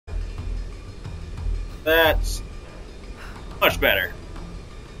That's much better.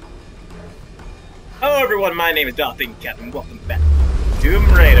 Hello everyone, my name is Dolphin Captain. Welcome back to Tomb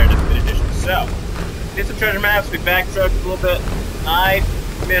Raider Definitive Edition. So, did some treasure maps, we backtracked a little bit. I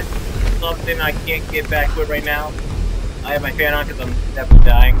missed something I can't get back to it right now. I have my fan on because I'm definitely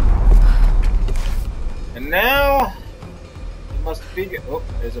dying. And now, it must be... Oh,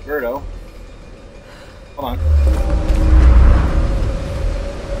 there's a birdo. Hold on.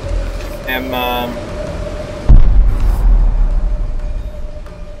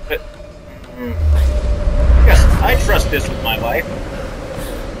 Yes, I trust this with my life.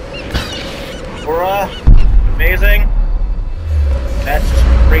 Aura, amazing. That's just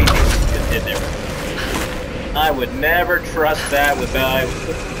crazy what you just did there. I would never trust that with my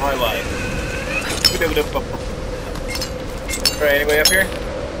life. Alright, anybody up here?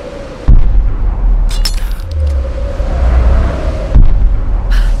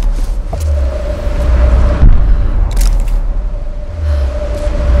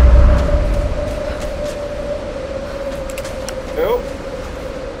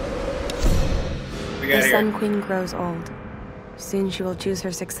 The Sun Queen grows old. Soon she will choose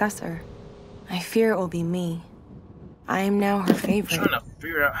her successor. I fear it will be me. I am now her favorite. I'm trying to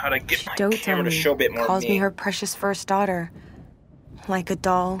figure out how to get my Dotes camera on to me, show a bit more calls of me her precious first daughter. Like a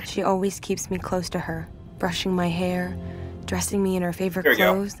doll, she always keeps me close to her, brushing my hair, dressing me in her favorite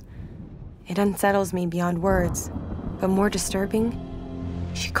clothes. It unsettles me beyond words, but more disturbing,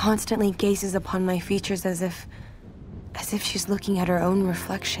 she constantly gazes upon my features as if she's looking at her own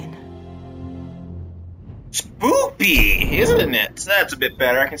reflection. Spoopy, isn't it? That's a bit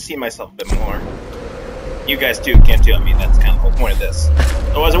better. I can see myself a bit more. You guys too can't tell me. That's kind of the whole point of this.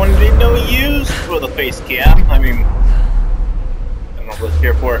 Otherwise, I wouldn't need no use for the face cam. I mean, I don't know if I was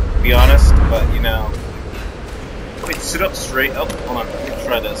here for it, to be honest, but you know. Wait, sit up straight. Oh, hold on. Let me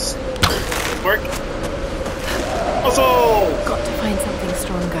try this. Does it work? Also! Got to find something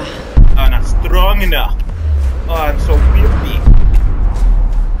stronger. Oh, not strong enough. Oh, I'm so weepy.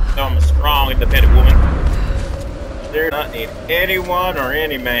 No, I'm a strong, independent woman. There does not need anyone or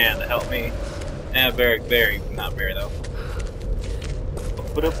any man to help me. And very, not very though.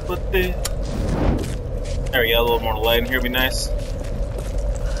 There we go, a little more light in here would be nice.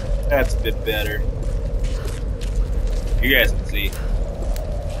 That's a bit better. You guys can see.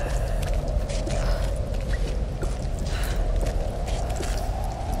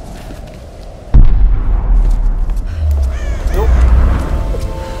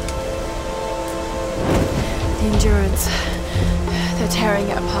 Endurance. They're tearing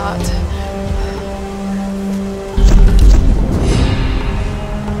it apart.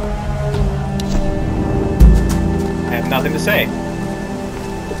 I have nothing to say.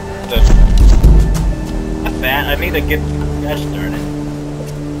 Not that. I need to get that started.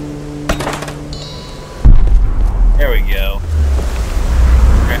 There we go.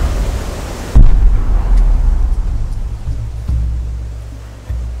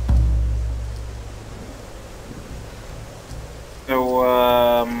 So,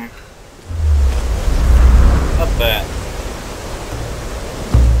 up that.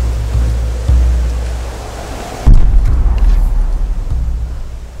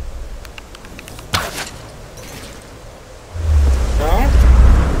 No?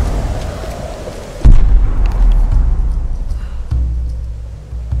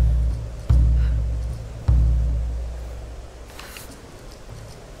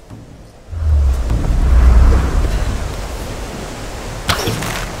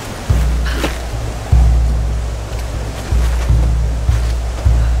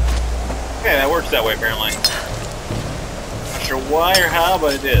 Okay, that works that way apparently. Not sure why or how,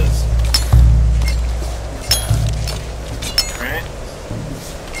 but it is. Alright.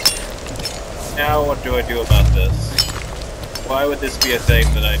 Now what do I do about this? Why would this be a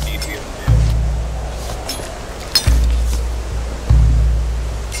thing that I need to be able to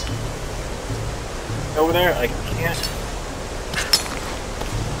do? Over there? I can't.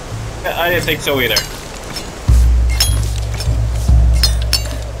 I didn't think so either.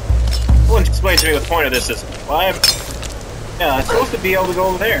 Someone explain to me what the point of this is. Why am... Yeah, I'm supposed to be able to go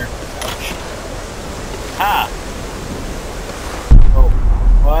over there. Ah! Oh,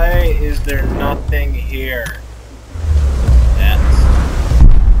 why is there nothing here? That's...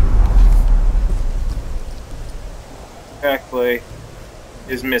 Exactly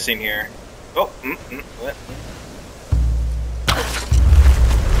is missing here. Oh, what?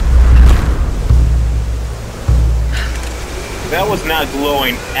 That was not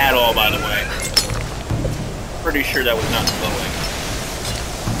glowing at all, by the way. Pretty sure that was not glowing.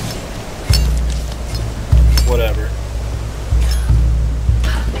 Whatever.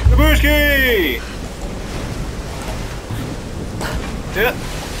 Babushki! Yeah.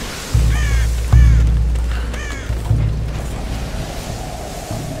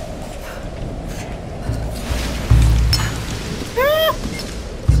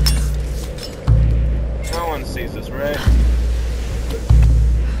 No one sees us, right?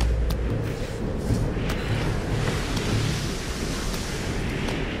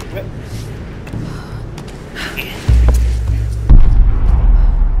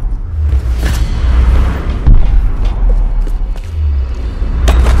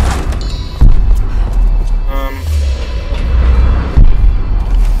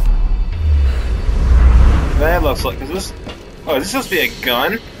 That looks like, is this? Oh, is this supposed to be a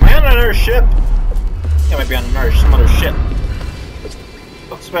gun? Am I on another ship? I might be on some other ship.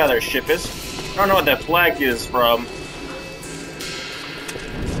 Looks where their ship is. I don't know what that flag is from.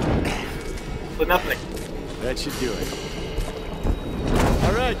 But nothing. That should do it.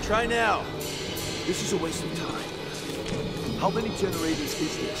 Alright, try now. This is a waste of time. How many generators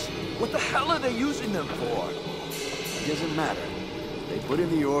is this? What the hell are they using them for? It doesn't matter. They put in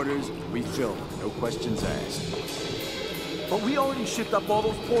the orders, we fill them. No questions asked. But we already shipped up all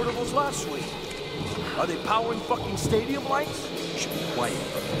those portables last week. Are they powering fucking stadium lights? You should be quiet,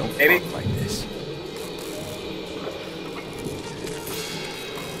 brother. Don't Maybe. talk like this.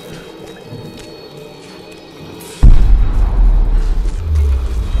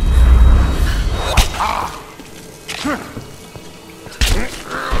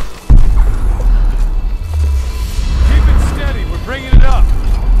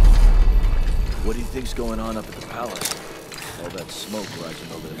 What do you think's going on up at the palace? All that smoke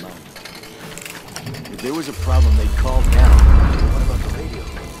rising over the mountain. If there was a problem, they'd call now. What about the radio?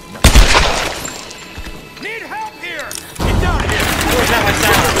 Nothing. Need help here! Get down here! Where's that my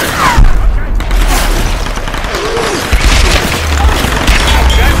sound?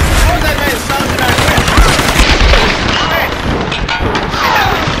 What was that man's sound back there?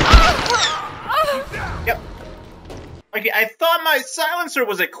 Yep. Okay, I thought my silencer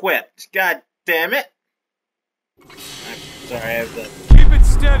was equipped. God damn it. I'm sorry, I have the... Keep it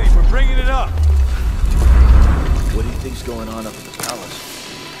steady, we're bringing it up. What do you think's going on up at the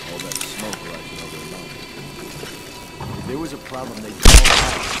palace? All that smoke rising over the mountain. If there was a problem, they'd call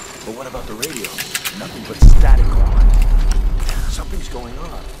now. But what about the radio? Nothing but static on. Something's going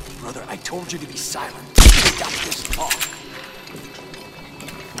on. Brother, I told you to be silent. Stop this talk.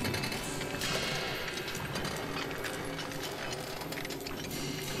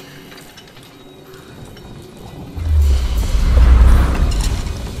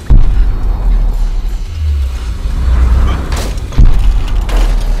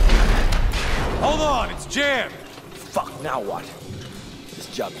 Hold on, it's jammed. Fuck, now what? This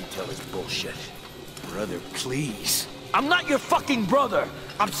job detail is bullshit. Brother, please. I'm not your fucking brother!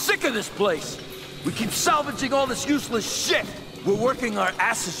 I'm sick of this place! We keep salvaging all this useless shit! We're working our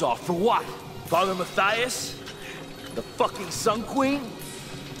asses off for what? Father Matthias? The fucking Sun Queen?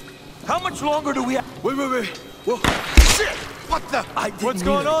 How much longer do we have? Wait. Whoa. Shit! What the? What's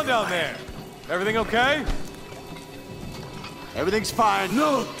going on down there? Everything okay? Everything's fine.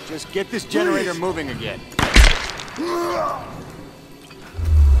 No! Just get this generator moving again.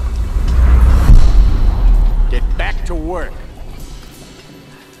 Get back to work.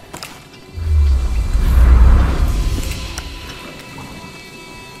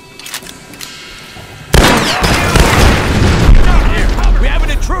 We have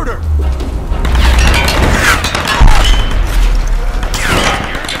an intruder!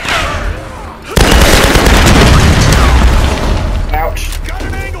 Ouch. Got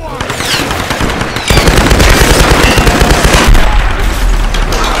an angle on it!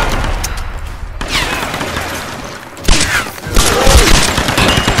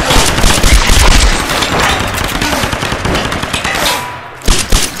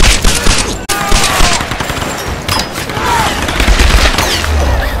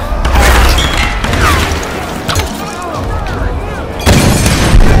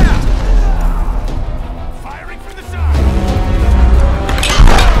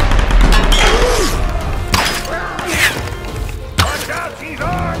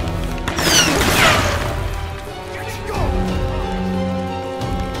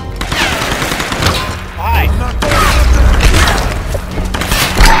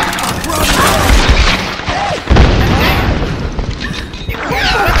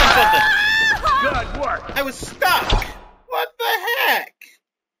 I was stuck! What the heck?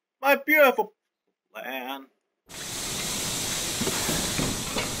 My beautiful plan.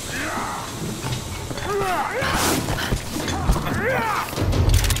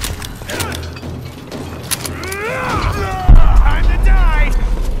 Time to die!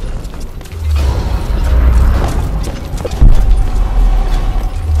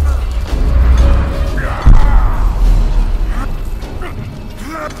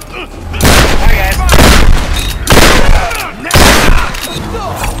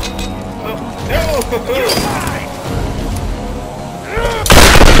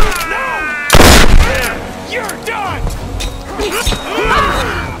 You're done!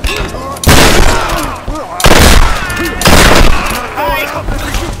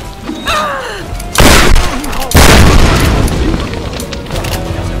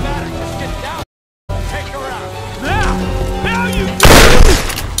 Now you do it!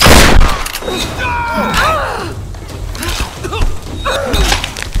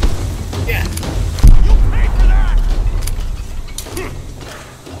 Yeah. You pay for that!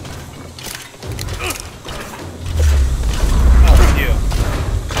 Oh, you.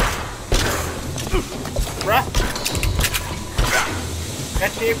 Bruh.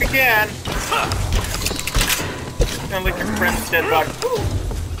 Catch me if you can. Gonna lick your friend's dead body.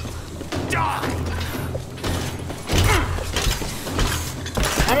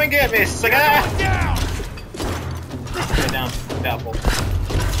 Come and get me, sucker! Down! Get down, doubtful.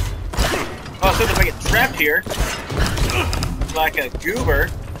 Oh, so if I get trapped here, like a goober.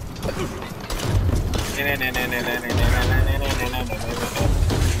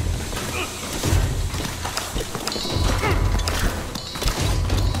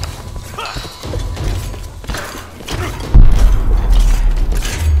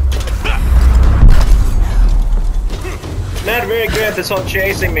 Not very good at this whole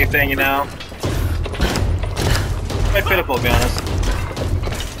chasing me thing, you know. Quite pitiful, to be honest.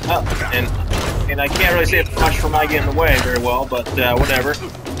 Oh, and I can't really say it's much for my getting in the way very well, but whatever.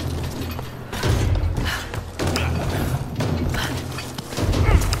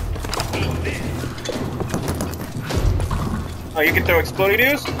 Oh, you can throw exploding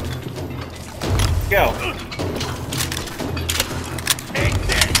news? Go.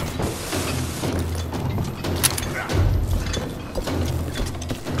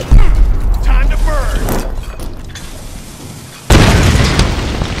 Time to burn!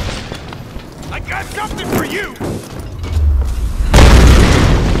 I got something for you!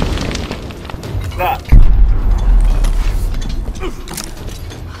 Fuck.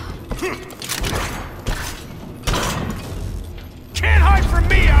 Can't hide from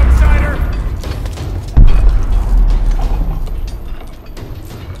me, outsider!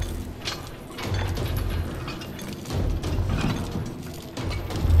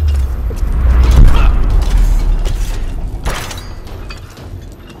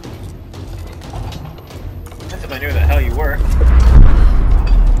 That's if I knew who the hell you were.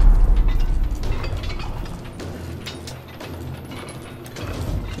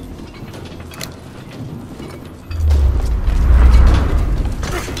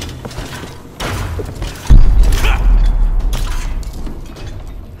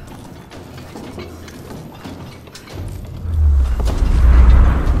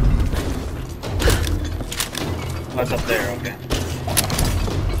 Oh, it's up there, okay.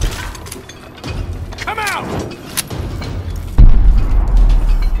 Come out!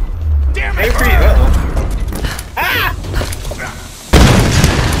 Damn Hey, it! for you. Uh-oh. Ah!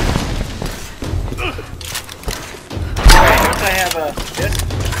 Alright, once I have this.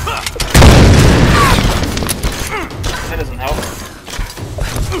 That doesn't help.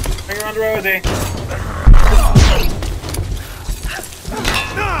 Bring her on to Rosie.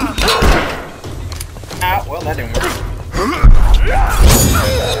 Ah, well, that didn't work.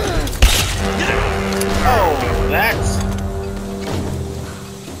 Oh, that's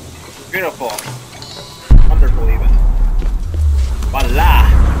beautiful. Wonderful, even. Voila!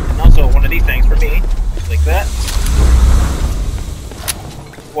 And also one of these things for me. Like that.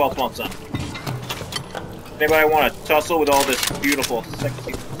 Well, plump son. Anybody want to tussle with all this beautiful,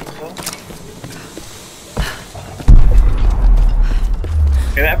 sexy stuff?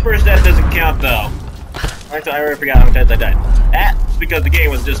 Okay, that first death doesn't count, though. I already forgot how many times I died. That's because the game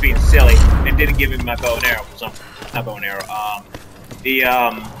was just being silly and didn't give me my bow and arrow for some... Not bow and arrow, the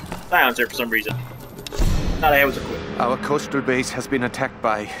silencer for some reason. Thought I was equipped. Our coastal base has been attacked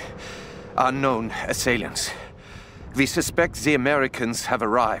by unknown assailants. We suspect the Americans have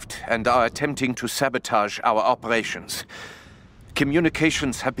arrived and are attempting to sabotage our operations.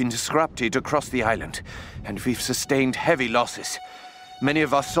 Communications have been disrupted across the island, and we've sustained heavy losses. Many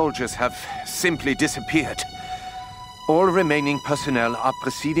of our soldiers have simply disappeared. All remaining personnel are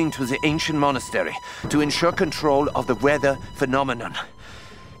proceeding to the ancient monastery to ensure control of the weather phenomenon.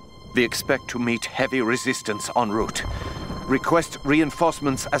 We expect to meet heavy resistance en route. Request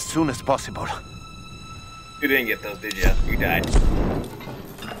reinforcements as soon as possible. You didn't get those, did you? You died.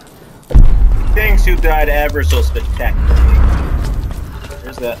 Things who died ever so spectacularly.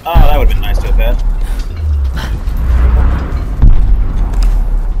 There's that. Oh, that would have been nice to have had.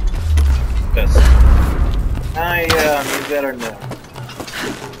 This. Use that or no?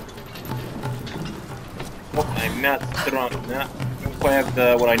 Oh, I'm not strong. No, I don't quite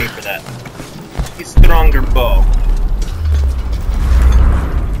have what I need for that. He's stronger bow.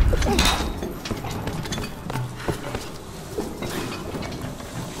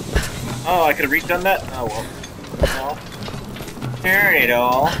 Oh, I could have redone that? Oh well. Well. Turn it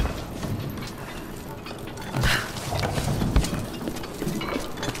all.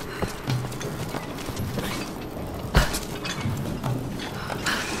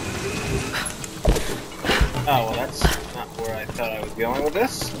 Oh, well, that's not where I thought I was going with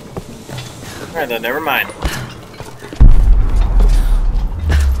this. Alright then, never mind.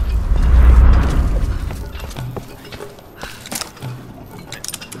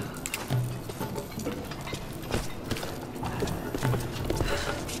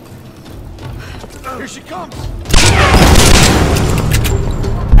 Here she comes!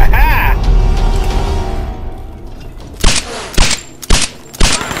 Aha!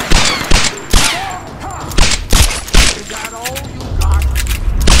 Is that all you got?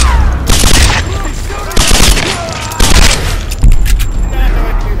 How do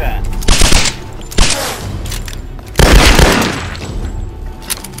I do that?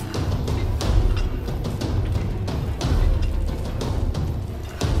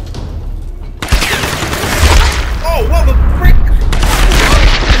 Oh, what the frick?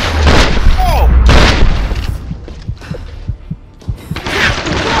 Oh!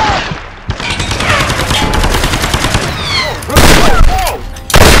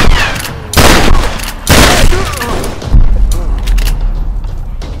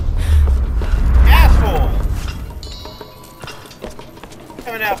 Asshole!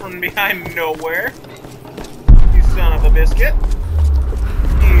 Coming out from behind nowhere. You son of a biscuit.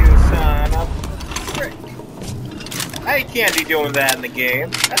 You son of a frick. I can't be doing that in the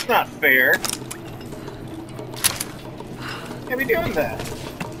game. That's not fair. Can't be doing that.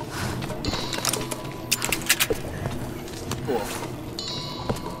 Cool.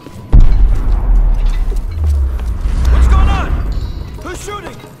 What's going on? Who's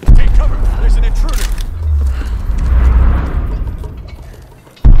shooting? Take cover! There's an intruder!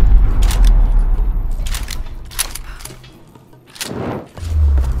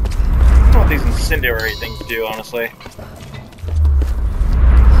 I don't know what these incendiary things do, honestly.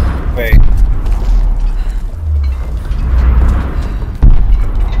 Wait.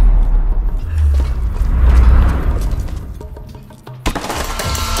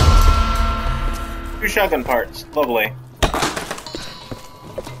 Two shotgun parts. Lovely.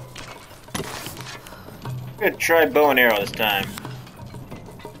 Good, try bow and arrow this time.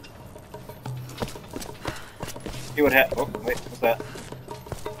 See what oh, wait, what's that?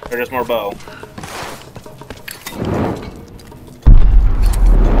 Or just more bow.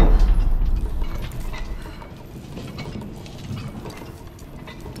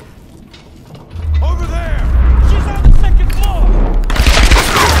 Over there! She's on the second floor!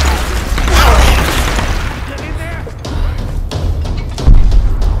 Get in there!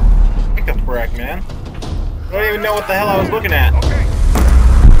 Pick a frack, man. I don't even know what the hell I was looking at. Okay.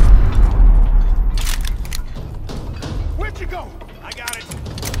 Where'd you go? I got it.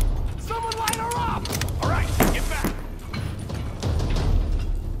 Someone light her up! Alright, get back.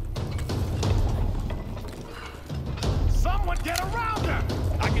 Someone get around her!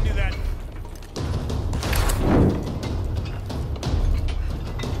 I can do that.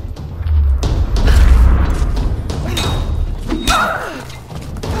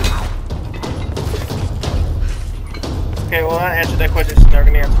 Okay, well that answered that question. She's never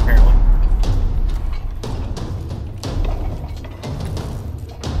gonna answer, apparently.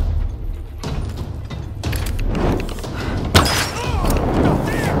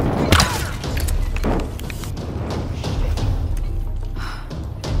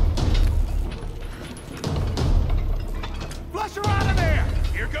 Flush her out of there!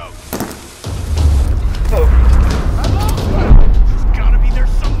 Here goes. Oh, She's gotta be there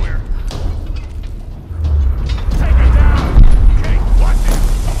somewhere. Take her down! Okay, watch it!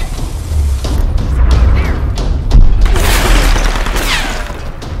 She's around here!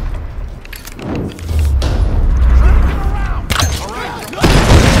 Try to get around! Alright,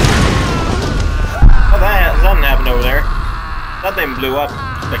 oh something happened over there. That thing blew up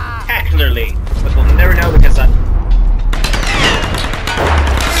spectacularly, but we'll never know because I'm.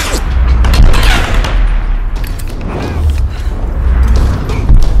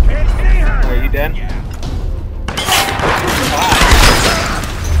 can't see her! Are you dead? Ah.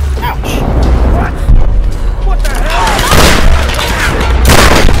 Ouch! What the hell?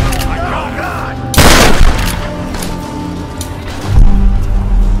 My God!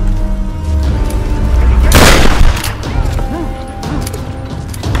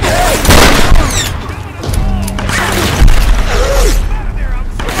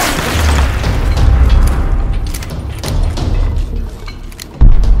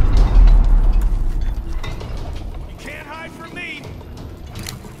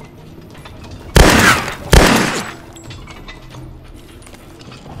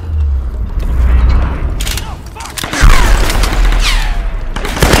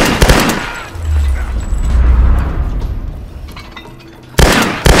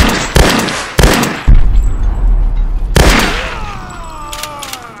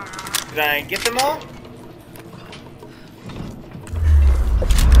 I get them all?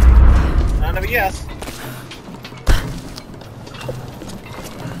 None of a yes.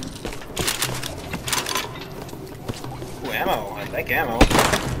 Ooh, ammo. I like ammo.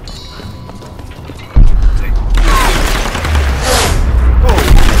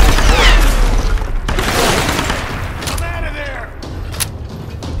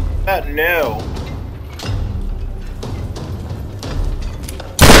 No.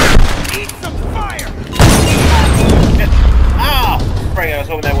 Eat some fire! Oh! Frank, I was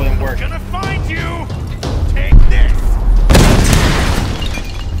hoping that wouldn't work. Gonna find you! Take this!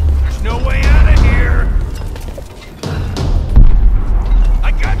 There's no way out of here!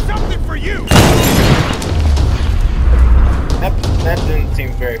 I got something for you! That didn't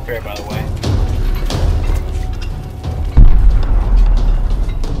seem very fair, by the way.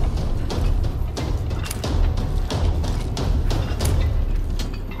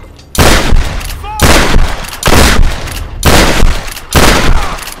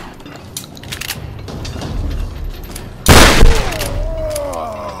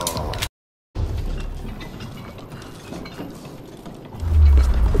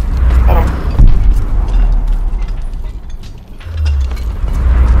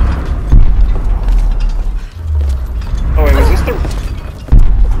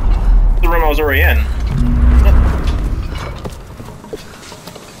 Already in.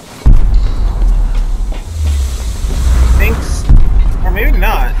 Thinks, or maybe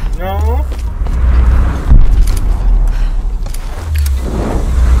not. No.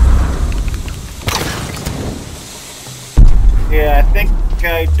 Yeah, I think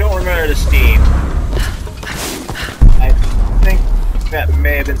I don't remember the steam. I think that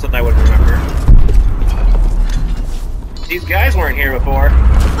may have been something I would remember. These guys weren't here before.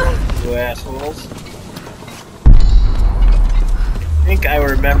 You assholes. I think I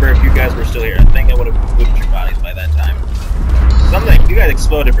remember if you guys were still here. I think I would have moved your bodies by that time. Something, you guys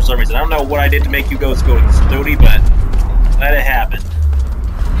exploded for some reason. I don't know what I did to make you guys go explodey, but that it happened.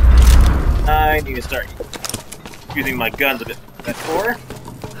 I need to start using my guns a bit more.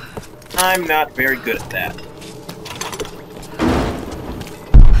 I'm not very good at that.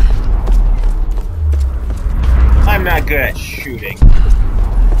 I'm not good at shooting.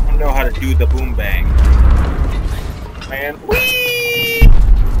 I don't know how to do the boom bang. Man, whee!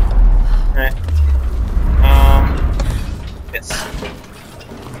 Alright. This.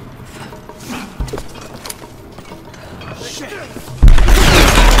 Shit!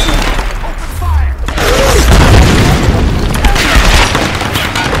 Open fire!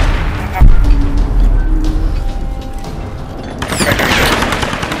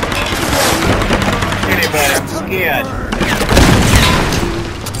 Anybody, I'm scared.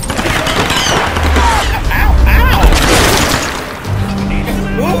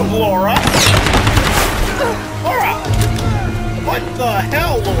 Move, Laura! Laura! What the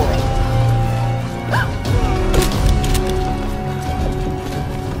hell, Laura?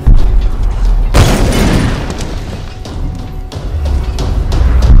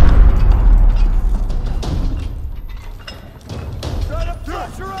 Shut up,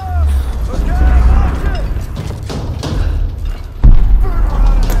 pressure up! Okay, watch it! Burn her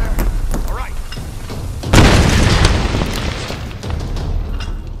out of there! Alright.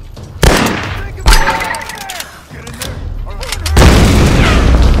 Think of it! Get in there!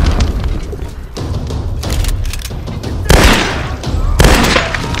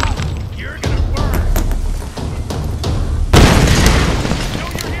 You're gonna burn! Know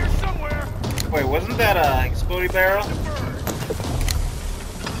you're here somewhere! Wait, wasn't that a exploding barrel?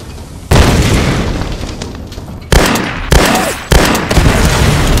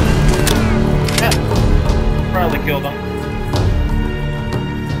 Probably killed him.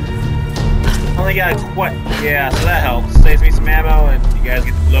 Only got what? Yeah, so that helps. Saves me some ammo, and you guys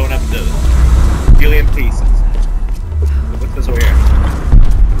get blown up into a billion pieces. What's this over here?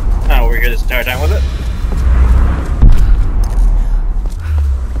 Oh, we're here this entire time, was it?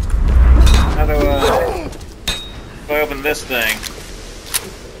 How do I open this thing?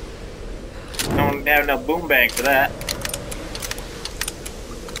 I don't have no boom bang for that.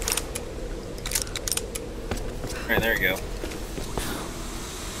 Alright, there you go.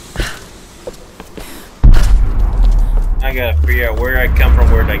 I gotta figure out where I come from,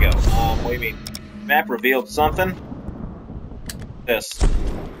 where did I go? What do you mean? Map revealed something? This.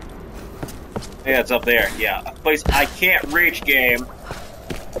 Yeah, it's up there. Yeah, a place I can't reach, game.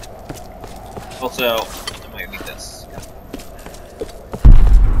 Also, I might need this.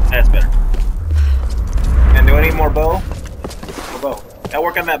 That's better. And do I need more bow? More bow. I'll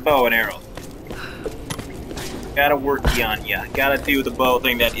work on that bow and arrow. Gotta work on ya. Gotta do the bow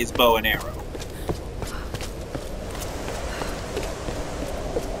thing that is bow and arrow.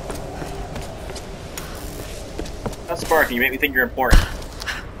 That's Sparky, you make me think you're important.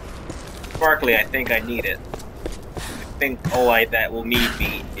 Sparkly, I think I need it. I think all that will need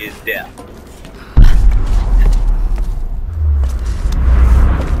me is death.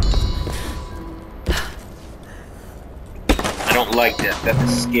 I don't like death, that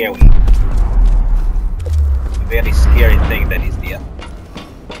is scary. A very scary thing that is death.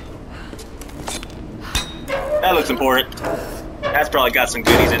 That looks important. That's probably got some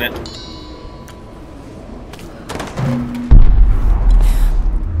goodies in it.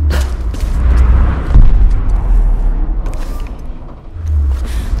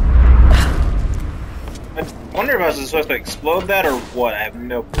 I wonder if I was supposed to explode that or what. I have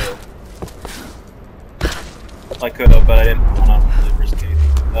no clue. I could have, but I didn't want to really risk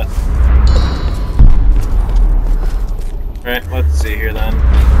anything with that. Alright, let's see here then.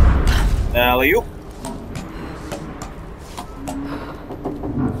 Alley-oop.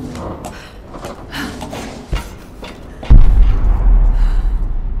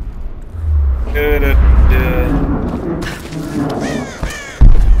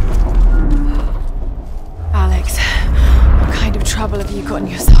 Alex, what kind of trouble have you gotten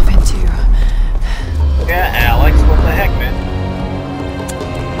yourself into? Yeah, Alex, what the heck, man?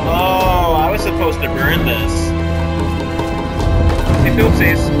 Oh, I was supposed to burn this. Hey,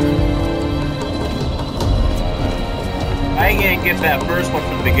 oopsies. I didn't get that first one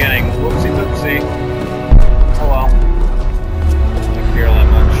from the beginning. Whoopsie doopsie. Oh well. I don't care that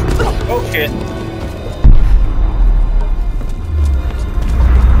much. Oh shit.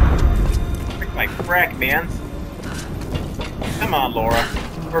 Frick my frack, man. Come on, Laura.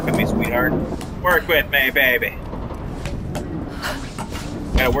 Work with me, sweetheart. Work with me, baby.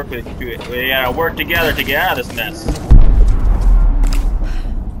 Gotta work with you. We gotta work together to get out of this mess.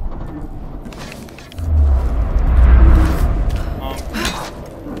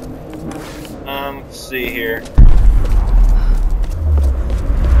 Let's see here.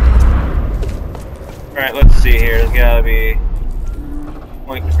 Alright, let's see here. There's gotta be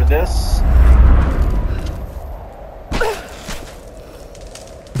waiting for this.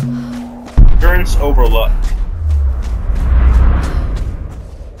 Endurance Overlook.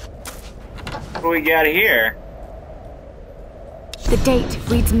 What do we got here? The date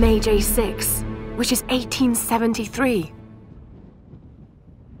reads May J6, which is 1873.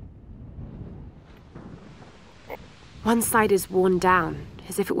 One side is worn down,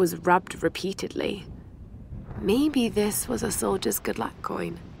 as if it was rubbed repeatedly. Maybe this was a soldier's good luck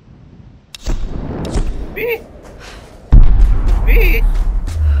coin. Me? Me?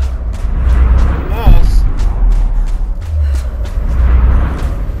 Who knows?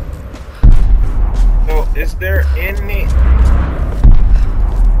 So, is there any...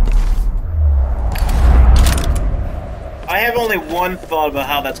 I have only one thought about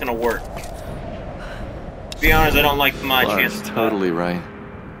how that's gonna work. To be honest, I don't like my chances. Totally right.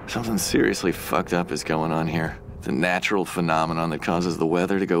 Something seriously fucked up is going on here. The natural phenomenon that causes the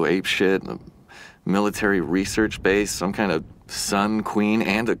weather to go apeshit, a military research base, some kind of sun queen,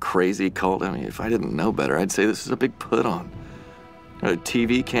 and a crazy cult. I mean, if I didn't know better, I'd say this is a big put-on.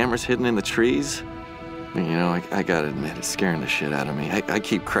 TV cameras hidden in the trees. I mean, you know, I gotta admit, it's scaring the shit out of me. I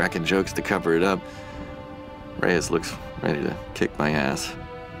keep cracking jokes to cover it up. Reyes looks ready to kick my ass.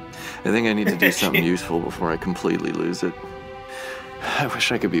 I think I need to do something useful before I completely lose it. I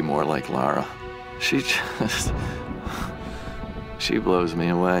wish I could be more like Lara. She blows me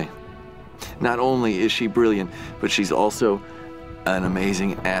away. Not only is she brilliant, but she's also an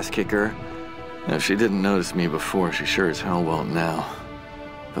amazing ass kicker. Now, if she didn't notice me before, she sure as hell won't now.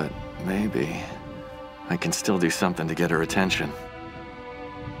 But maybe I can still do something to get her attention.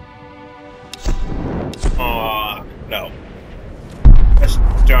 No. Gosh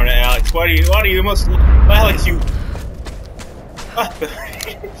darn it, Alex. Why do you most... Alex, you...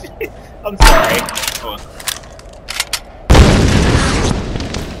 I'm sorry. Hold on.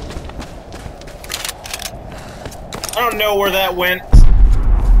 I don't know where that went.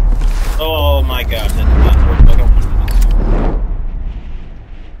 Oh my god, that did not work like I wanted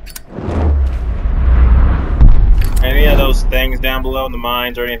it to. Any of those things down below in the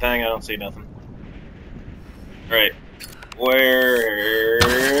mines or anything? I don't see nothing. Right. Where...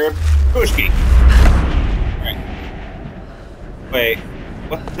 Pushki! Right. Wait.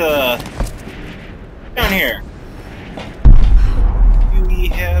 What the... Down here. What do we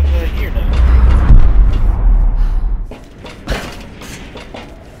have here now?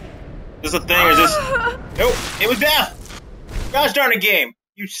 Is this a thing or is this... Nope. It was death! Gosh darn it, game!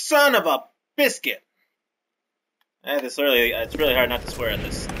 You son of a biscuit! It's really hard not to swear at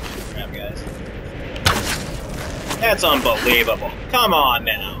this crap, guys. That's unbelievable. Come on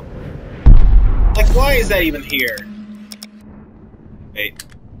now. Like, why is that even here? Wait.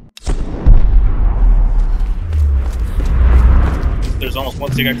 There's almost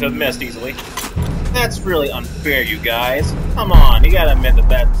one cigarette could have missed easily. That's really unfair, you guys. Come on, you gotta admit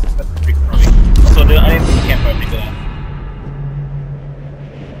that's pretty crummy. Also, I didn't think you can't probably do that.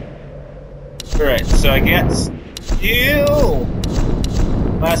 Alright, so I get skill!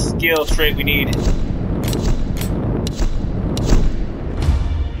 Last skill trait we need.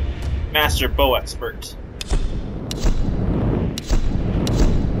 Master Bow Expert.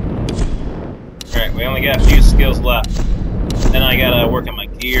 Alright, we only got a few skills left. Then I gotta work on my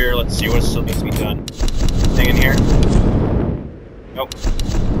gear. Let's see what still needs to be done. Thing in here? Nope.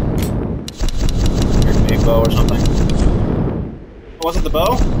 Here's maybe a bow or something. Oh, was it the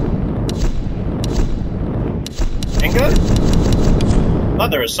bow? Ain't good? I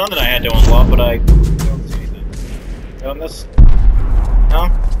thought there was something I had to unlock, but I don't see anything. On this? No?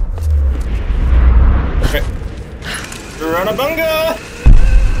 Okay. Runabunga!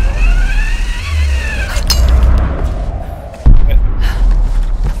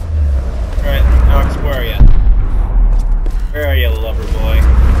 Alright, Alex, where are you? Where are you, lover boy?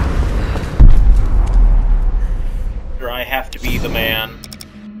 Sure, I have to be the man.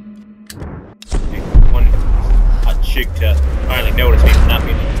 One hot chick to finally notice me for not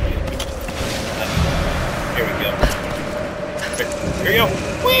being here we go. Here we go.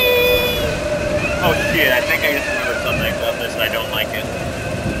 Whee! Oh shit, I think I just remembered something about this and I don't like it.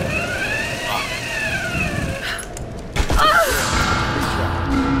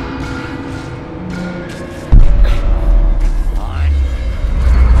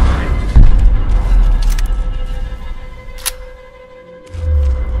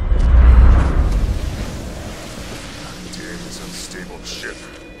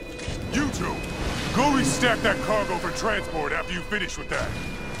 Stack that cargo for transport after you finish with that.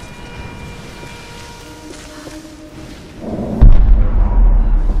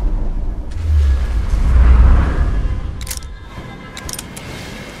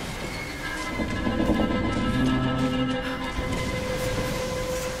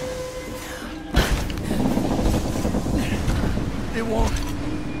 It won't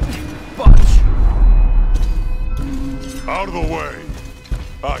budge. Out of the way.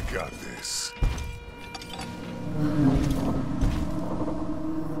 I got this.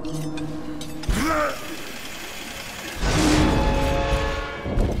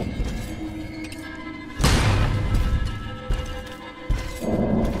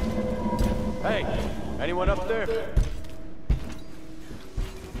 Hey, anyone up there?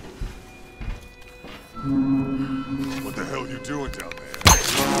 What the hell are you doing down there?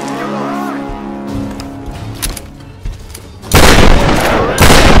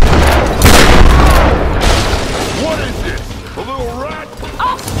 What is this? A little rat?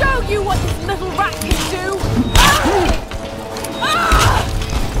 I'll show you what this little rat can do!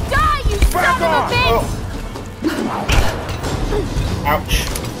 Die, you son of a bitch! Ouch.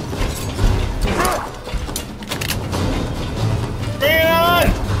 Bring it on!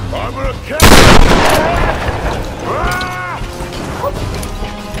 I'm gonna catch you!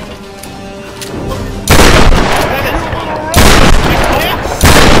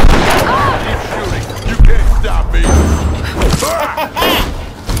 Keep shooting. You can't stop me.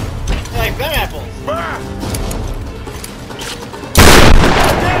 Like them apples.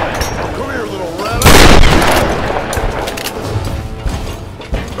 Come here, little rat.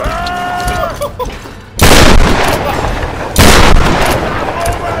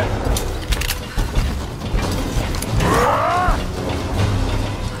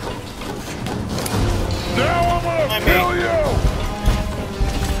 Now I'm gonna kill you!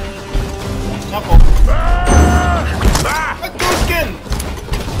 Apple. A gooskin!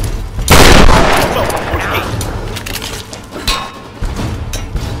 So,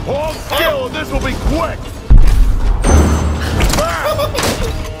 Hold still, and this will be quick!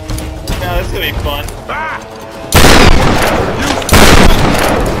 now this is gonna be fun.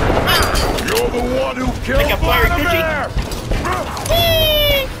 You're the one who killed Like a fiery Vladimir!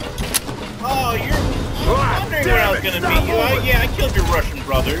 Oh, you're wondering where I was gonna be. Yeah, I killed your Russian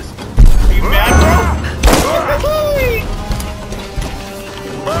brothers. Are you mad, bro?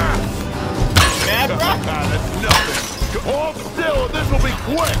 Mad, bro? That's nothing. Hold still, and this will be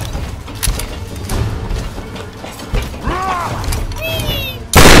quick!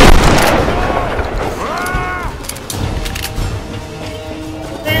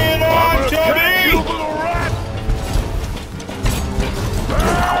 Bring it on, Tubby! You little rat!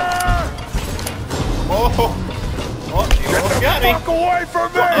 Oh, at me. Fuck away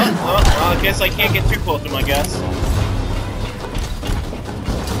from me! Well, I guess I can't get too close to him, I guess.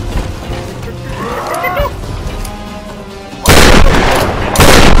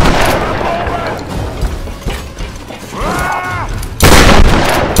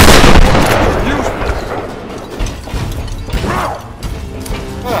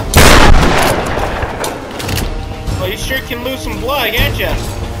 Well, you sure can lose some blood, can't you?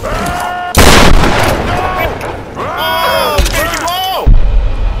 Oh, there's your blow!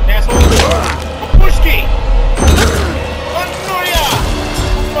 Asshole! Pushki! Annuria!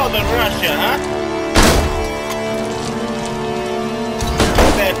 Mother Russia, huh?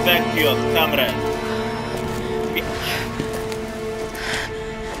 Get back to your comrade.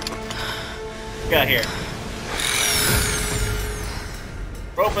 Got here.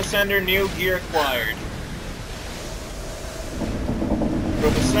 Rope ascender, new gear acquired.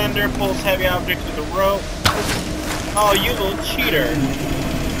 Rope ascender pulls heavy objects with a rope. Oh, you little cheater.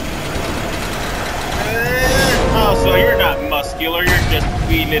 Oh, so you're not muscular, you're just a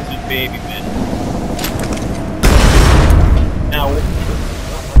wee little baby man. Now,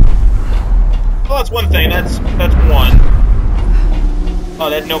 well, that's one thing, that's one. Oh,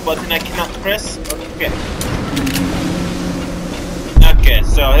 there's no button I cannot press? Okay. Okay,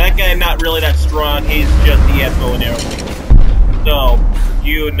 so that guy not really that strong, he's just the bow and arrow. So,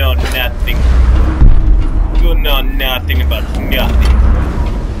 you know nothing. You know nothing about nothing.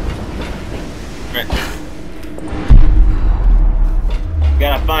 Right.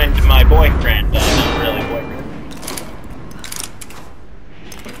 Gotta find my boyfriend. Not really boyfriend.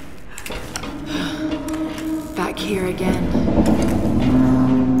 Back here again.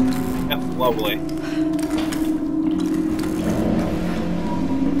 Yep, lovely.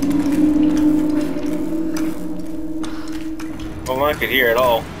 Well, I could hear it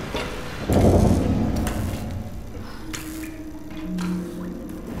all.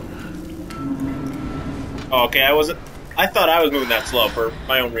 Oh, okay, I thought I was moving that slow for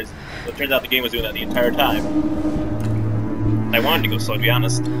my own reason. But it turns out the game was doing that the entire time. I wanted to go slow, to be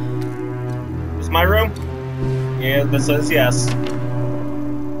honest. Is this my room? Yeah, that says yes.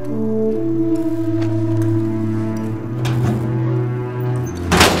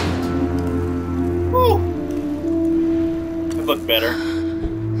 Woo! It looked better.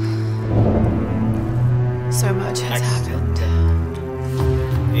 So much has happened.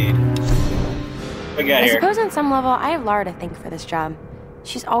 Indeed. What we got I here? suppose on some level, I have Lara to thank for this job.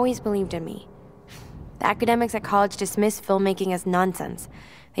 She's always believed in me. The academics at college dismissed filmmaking as nonsense.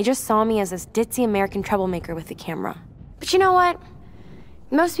 They just saw me as this ditzy American troublemaker with the camera. But you know what?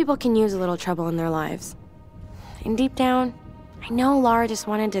 Most people can use a little trouble in their lives. And deep down, I know Lara just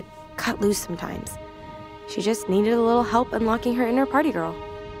wanted to cut loose sometimes. She just needed a little help unlocking her inner party girl.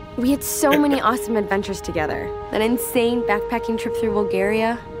 We had so many awesome adventures together. That insane backpacking trip through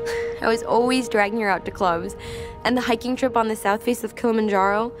Bulgaria. I was always dragging her out to clubs. And the hiking trip on the south face of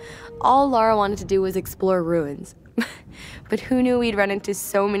Kilimanjaro. All Lara wanted to do was explore ruins. But who knew we'd run into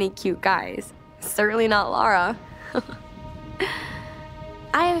so many cute guys? Certainly not Lara.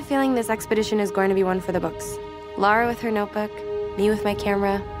 I have a feeling this expedition is going to be one for the books. Lara with her notebook, me with my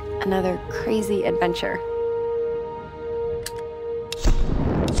camera, another crazy adventure.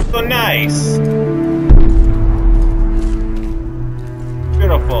 So nice!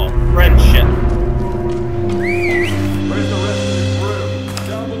 Beautiful. Friendship. Where's the rest of the crew?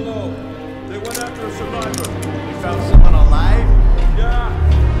 Down below. They went after a survivor. You found someone alive? Yeah.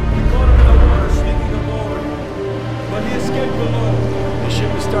 We caught him in the water sneaking aboard. But he escaped below. The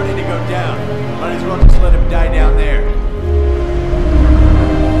ship was starting to go down. Might as well just let him die down there.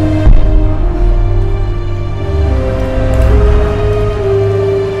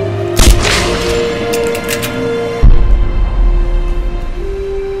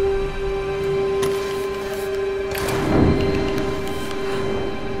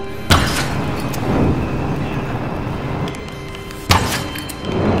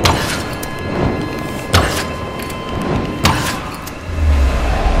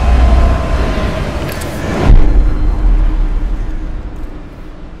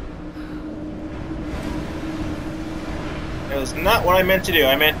 Not what I meant to do.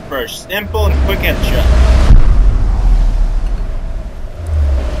 I meant for a simple and quick headshot.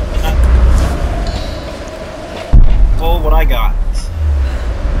 Pull what I got.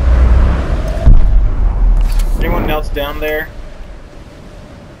 Anyone else down there?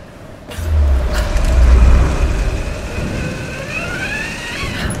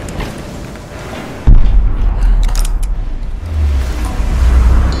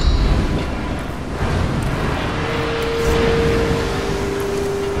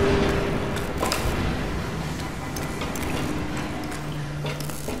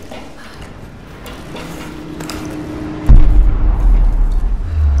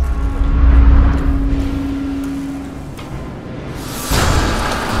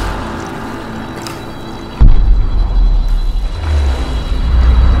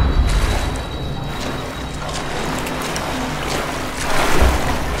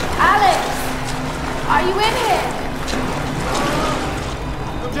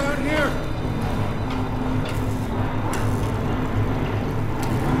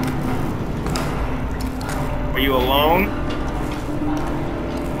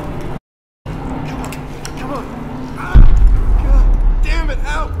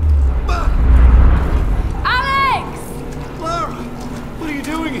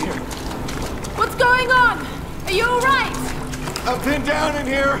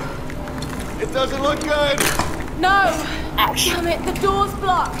 It doesn't look good! No! Ouch. Damn it, the door's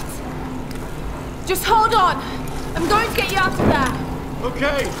blocked. Just hold on. I'm going to get you out of there.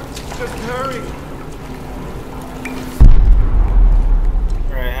 Okay, just hurry.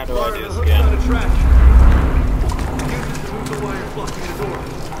 Alright, how do I do this On again? a track. Use it to move the wire blocking the door.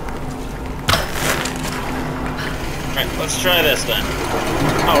 Alright, let's try this then.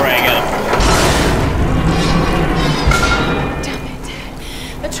 Alright, I got him. Damn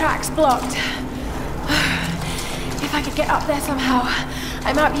it. The track's blocked. If I could get up there somehow,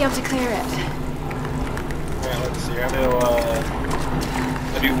 I might be able to clear it. Alright, let's see. How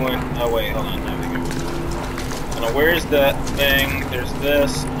do one? Oh wait, hold on. There we go. Now, where's that thing? There's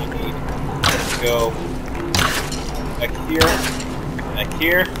this. I need to go back here, back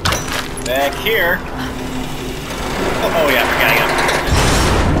here, back here. Oh yeah, I forgot I got.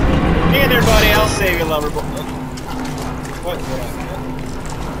 Hey there, buddy. I'll save you, lover boy. What?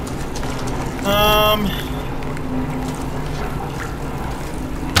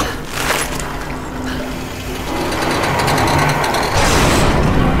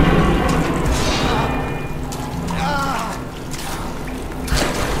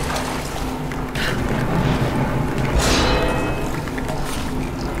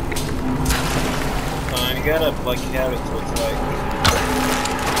 You gotta like have it so it's like.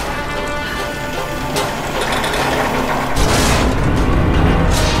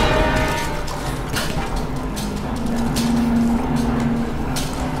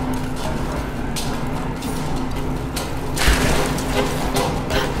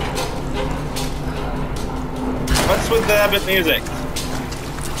 What's with the Abbott music?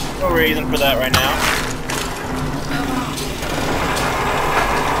 No reason for that right now.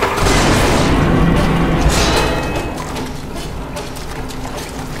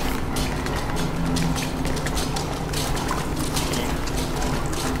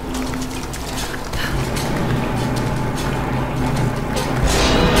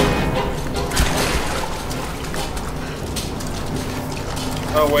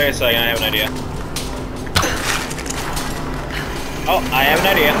 Oh, wait a second, I have an idea. Oh, I have an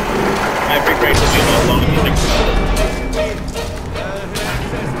idea. My free break will be no longer music.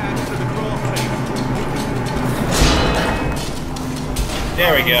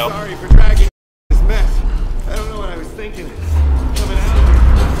 There we go. Sorry for dragging this mess. I don't know what I was thinking. Coming out of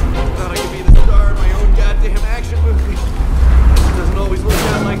here. Thought I could be the star of my own goddamn action movie. It doesn't always work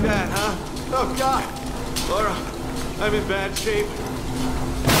out like that, huh? Oh, God. Laura, I'm in bad shape.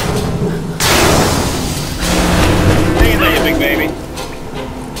 Hang in there, you big baby.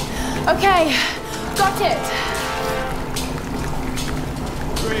 Okay, got it.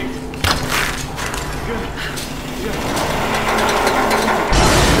 Great. Good.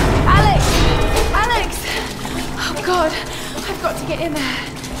 Alex! Alex! Oh God, I've got to get in there.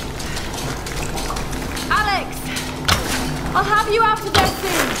 Alex! I'll have you out of there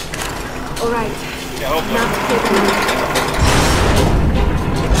soon. All right. Yeah, hopefully. Now to get in.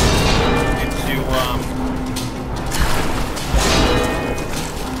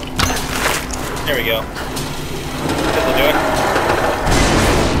 There we go. This'll do it.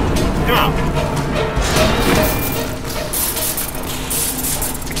 Come on.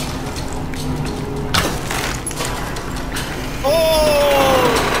 Oh!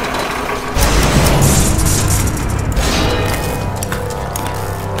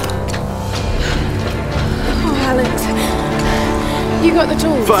 Oh, Alex. You got the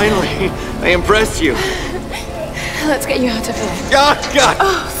tools. Finally, I impressed you. Let's get you out of here. Oh, God!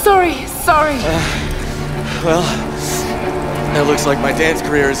 Oh, sorry. Well, it looks like my dance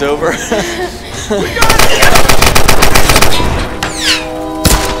career is over.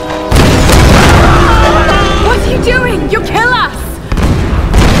 What are you doing? You'll kill us!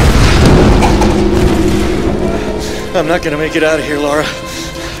 I'm not gonna make it out of here, Laura.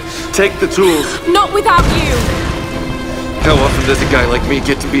 Take the tools. Not without you. How often does a guy like me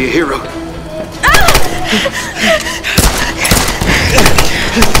get to be a hero?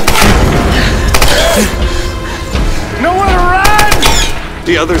 Nowhere to run!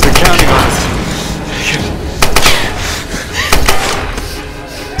 The others are counting on us.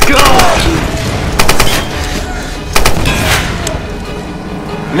 Go!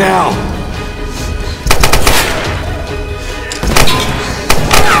 Now!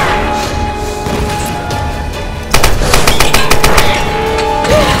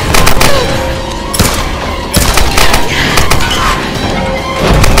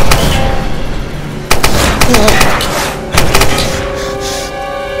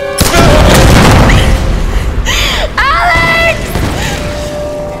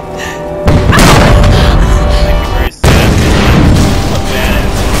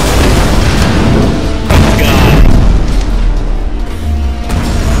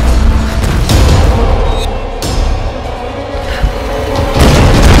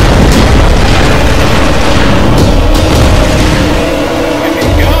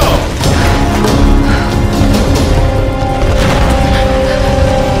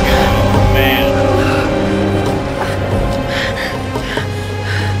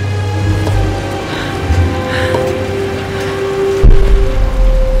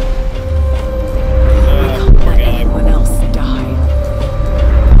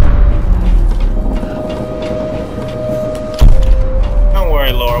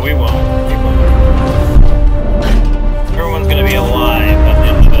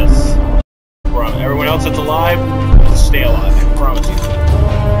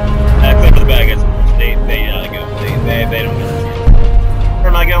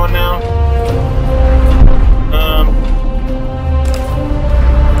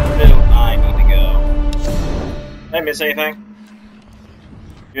 anything?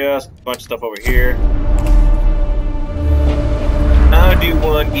 Just a bunch of stuff over here. How do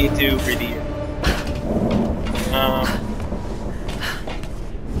one get over there?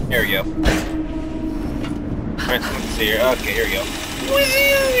 There we go. Alright, let's see here. Okay, here we go.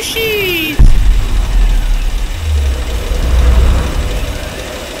 Whooshies!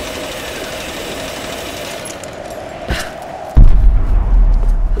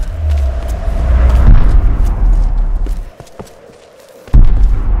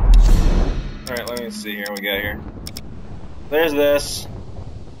 Alright, let me see here what we got here. There's this.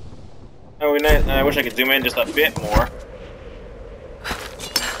 Oh, I wish I could zoom in just a bit more.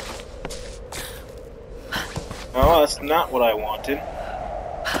 Oh, that's not what I wanted.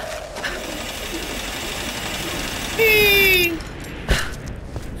 Whee!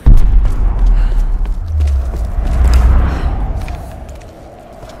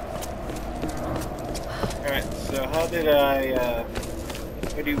 Alright, so how did I,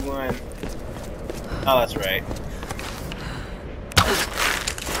 what do you want? Oh, that's right. I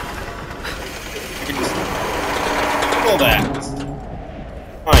can just pull that.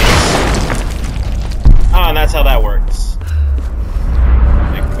 Oh, and that's how that works.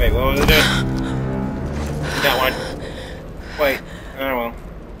 Wait, what was it doing? That one. Wait, oh well.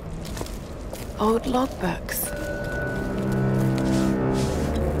 Old logbooks.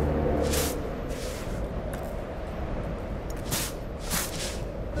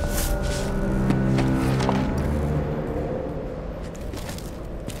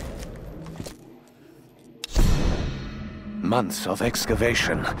 Months of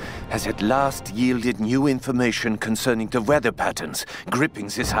excavation has at last yielded new information concerning the weather patterns gripping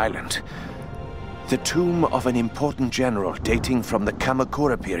this island. The tomb of an important general dating from the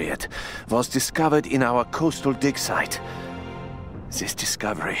Kamakura period was discovered in our coastal dig site. This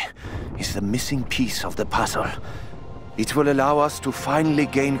discovery is the missing piece of the puzzle. It will allow us to finally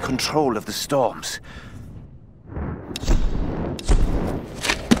gain control of the storms.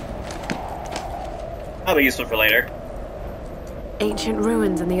 That'll be useful for later. Ancient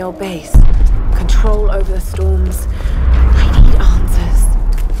ruins in the old base. Control over the storms. I need answers.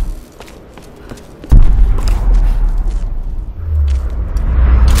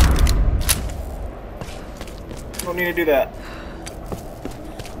 Don't need to do that.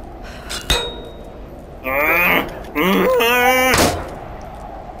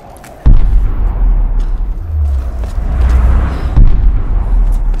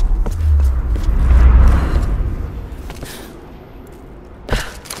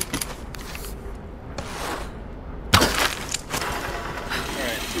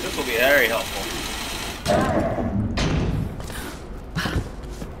 Very helpful.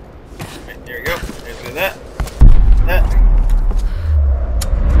 Right, there we go. There's that.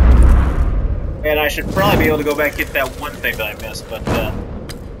 And I should probably be able to go back and get that one thing that I missed, but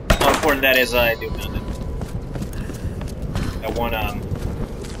how important that is, I do know that. That one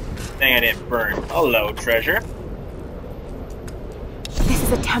thing I didn't burn. Hello, treasure. This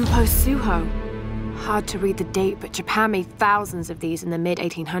is a Tempo Suho. Hard to read the date, but Japan made thousands of these in the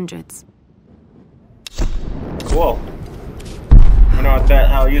mid-1800s. Cool. I don't know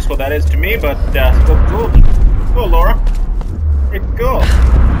how useful that is to me, but still cool. Cool, Laura. Pretty cool.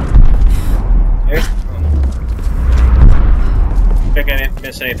 There's, I think I didn't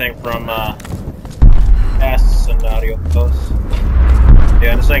miss anything from past scenario posts.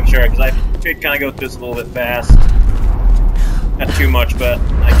 Yeah, I'm just making sure, because I did kind of go through this a little bit fast. Not too much, but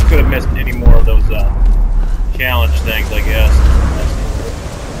I could have missed any more of those challenge things, I guess.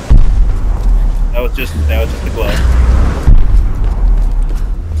 That was just the glove.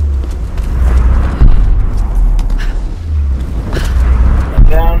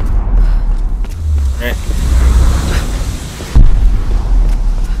 Down. Alright.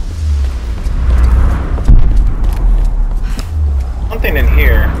 Something in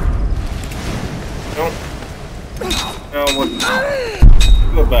here. Don't know what to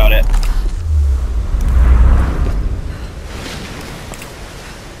do about it.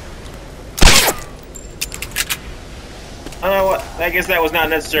 I don't know what. I guess that was not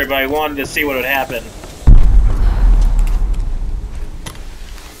necessary, but I wanted to see what would happen.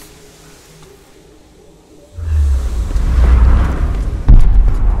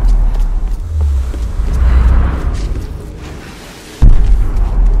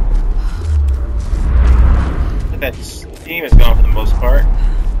 That steam is gone for the most part.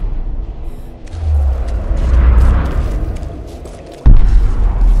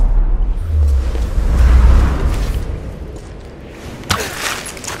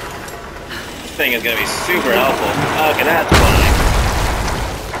 This thing is going to be super helpful. Okay, that's fine.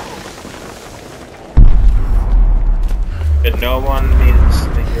 no one needs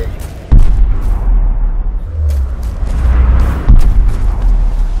to hear you.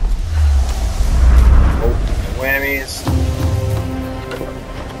 Oh, no whammies.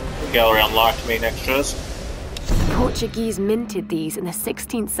 The gallery unlocked main extras. The Portuguese minted these in the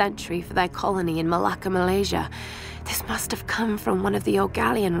 16th century for their colony in Malacca, Malaysia. This must have come from one of the old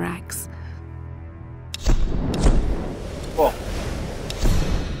galleon wrecks. Cool.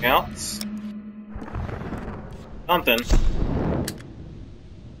 Anything else? Something.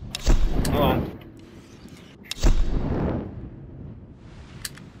 Hold on.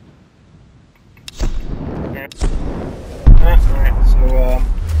 Alright, so,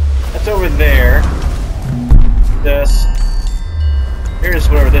 that's over there. This. Here's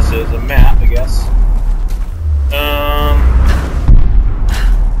whatever this is, a map, I guess.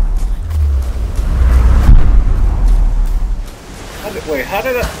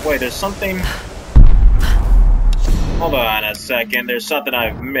 Wait, there's something... Hold on a second, there's something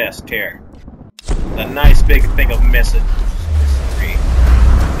I've missed here. A nice big thing of mystery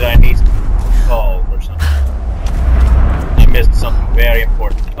that I need to solve or something. I missed something very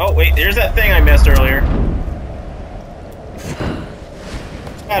important. Oh wait, there's that thing I missed earlier.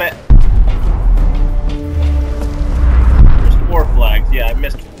 Got it. There's 4 flags. Yeah, I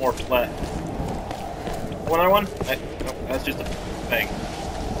missed 4 flags. One other one? Nope, that's just a thing.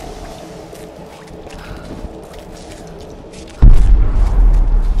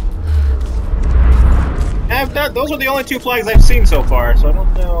 Those are the only 2 flags I've seen so far, so I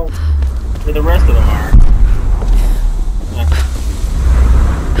don't know where the rest of them are.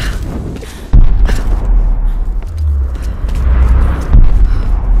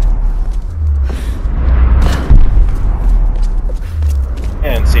 I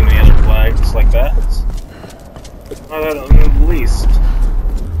haven't seen any other flags like that. Not at the least.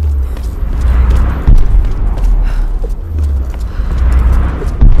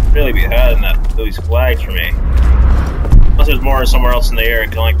 Really be having those flags for me. Unless there's more somewhere else in the air, I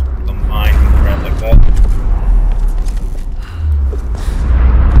can like combine and crap like that.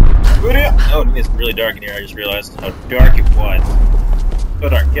 Oh, it's really dark in here, I just realized how dark it was. So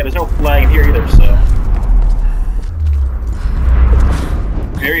dark. Yeah, there's no flag in here either, so.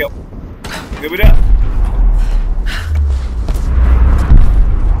 Here we go. Move it up.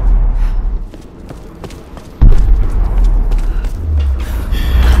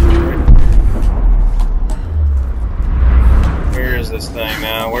 This thing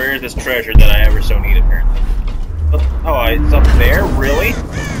now. Where is this treasure that I ever so need apparently? Oh, it's up there? Really?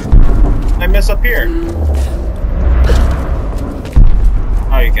 I miss up here.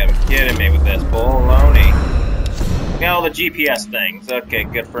 Oh, you gotta be kidding me with this baloney. Got all the GPS things. Okay,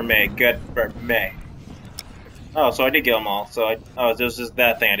 good for me. Good for me. Oh, so I did get them all. So there's just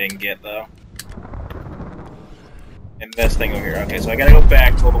that thing I didn't get though. And this thing over here. Okay, so I gotta go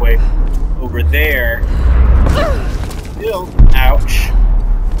back all the way over there. Still, ouch.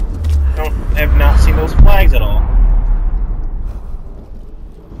 Have not seen those flags at all.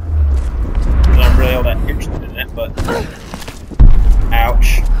 I'm really all that interested in it, but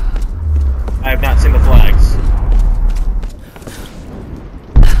ouch. I have not seen the flags.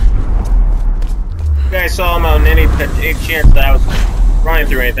 If you guys saw them on any chance that I was running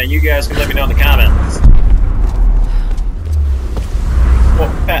through anything, you guys can let me know in the comments. Well,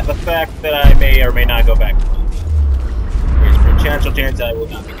 the fact that I may or may not go back. There's a potential chance that I will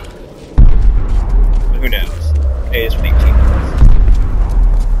not be doing it. But who knows? It is for the team.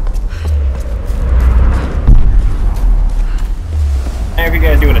 And if you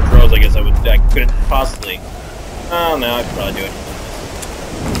guys do it in pros, I guess I couldn't possibly. Oh no, I could probably do it.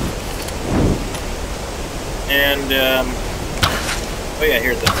 And oh yeah,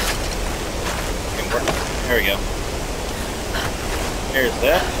 here's the. There we go. There's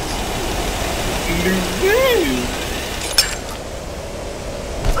that.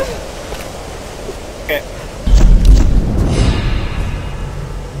 Okay.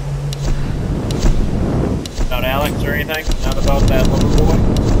 About Alex or anything? Not about that little boy?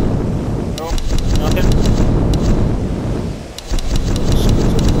 No? Nothing?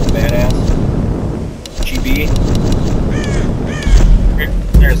 Badass. GB.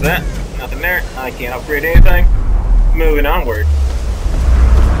 There's that. Nothing there. I can't upgrade anything. Moving onward.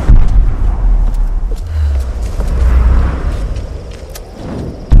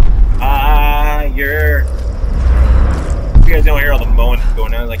 You guys don't hear all the mowing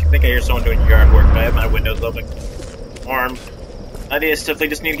going on. Like, I think I hear someone doing yard work, but I have my windows open. Armed. Idea is simply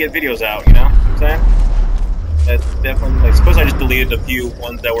just need to get videos out, you know what I'm saying? That's definitely, like, suppose I just deleted a few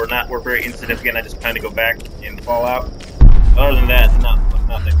ones that were very insignificant. I just kind of go back and fall out. Other than that,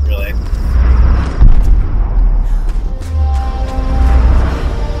 nothing really.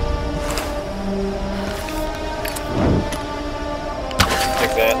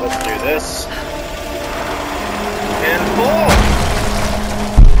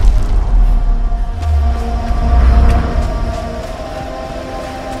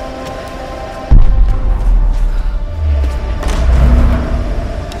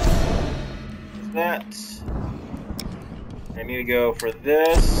 to go for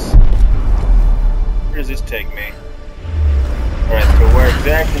this. Where does this take me? Alright, so where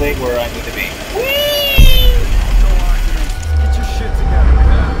exactly where I need to be. Whee! Get your shit together. We're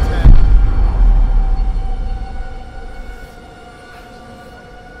out of time.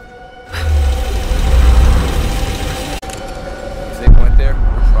 If they went there,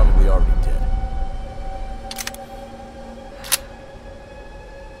 we're probably already dead.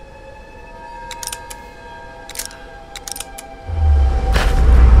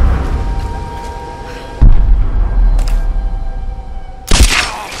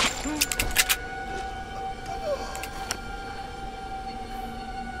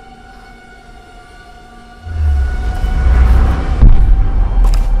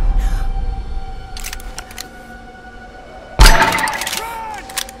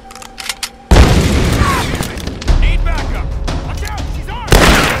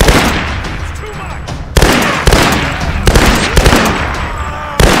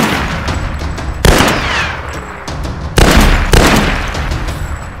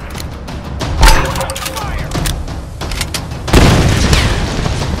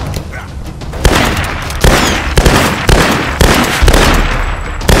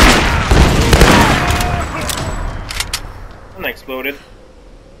 Exploded.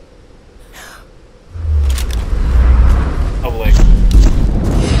 Lovely.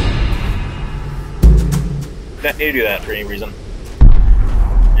 Didn't need to do that for any reason.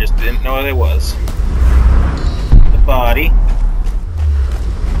 Just didn't know what it was. The body.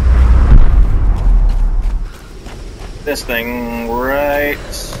 This thing right.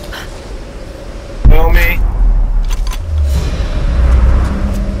 Show me.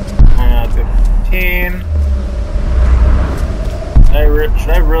 15. Should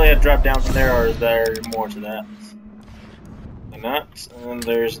I really have dropped down from there, or is there more to that? And not. And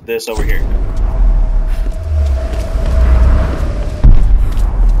there's this over here.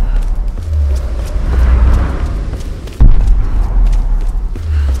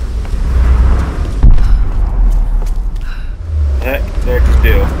 Heck, there just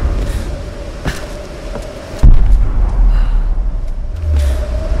do.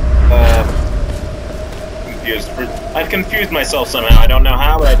 I've confused myself somehow. I don't know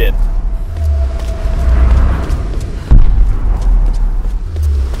how, but I did.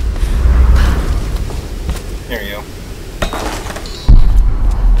 There you go.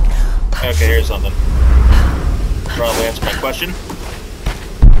 Okay, here's something. Probably answer my question.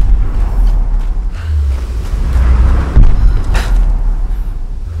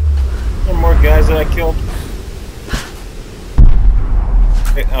 There more guys that I killed.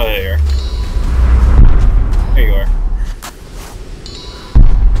 Hey, oh, there you are. There you are.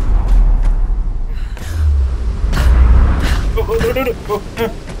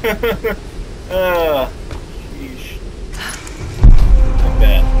 Sheesh. Not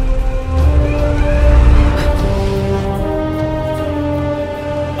bad.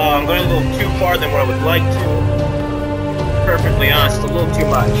 I'm going a little too far than what I would like to. Perfectly honest, a little too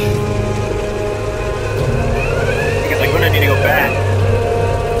much. Because I'm going to need to go back.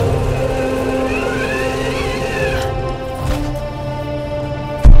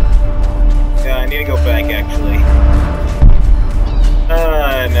 Yeah, I need to go back actually.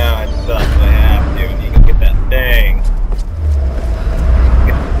 No, it sucks. I have to. You can get that thing.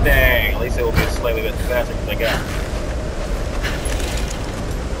 Get the thing. At least it will be slightly bit faster because I got it.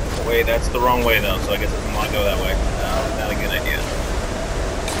 Wait, that's the wrong way though, so I guess I didn't want to go that way. No, not a good idea.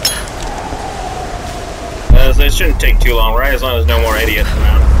 It shouldn't take too long, right? As long as no more idiots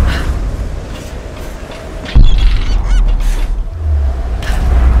around.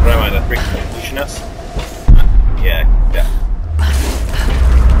 What am I, the freaking completionist? Yeah.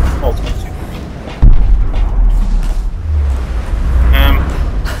 Ultimate super.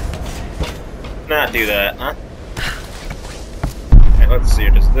 Not do that, huh? Okay, let's see.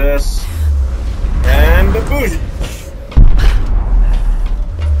 Does this and the bougie.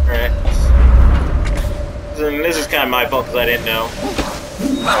 Alright. This is kind of my fault because I didn't know.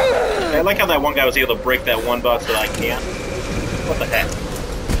 I like how that one guy was able to break that one box that I can't. What the heck?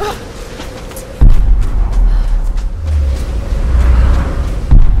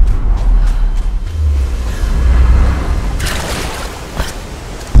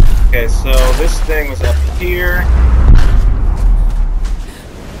 Okay, so this thing was up here.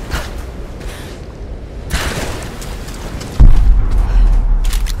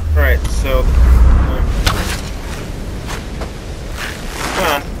 Alright, so... come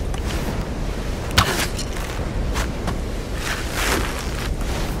on.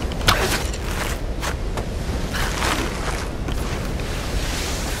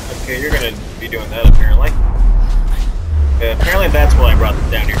 Okay, you're gonna be doing that apparently. Okay, apparently that's what I brought them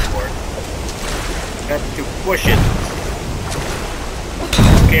down here for. Got to push it.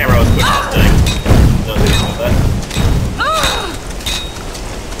 Camera was pushing this thing. Doesn't even know that.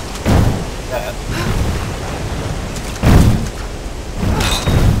 That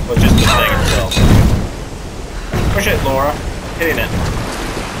was just the thing itself. Push it, Laura. Hitting it.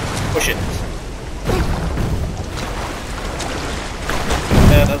 Push it.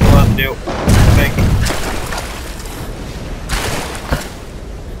 Yeah, that's a lot to do, I think.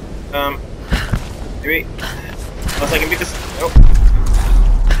 Maybe. Unless I can beat this. Nope.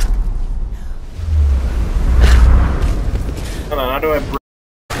 Hold on, how do I break?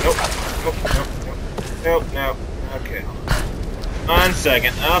 Nope. Nope. Nope. Nope. Nope. Nope. Okay. 1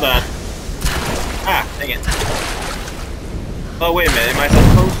 second. Hold on. Ah, dang it. Oh, wait a minute. Am I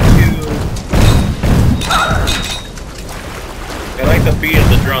supposed to... I like the beat of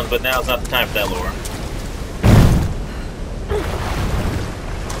the drums, but now it's not the time for that, Laura.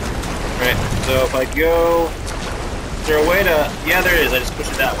 Alright, so if I go... Is there a way to... Yeah, there is. I just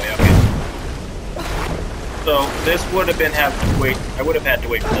pushed it that way. Okay. So, this would have been have to wait... I would have had to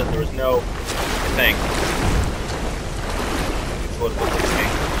wait for this. There was no thing.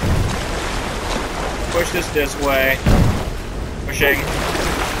 Push this way. Pushing.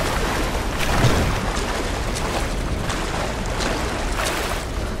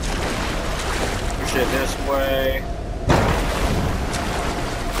 Push it this way.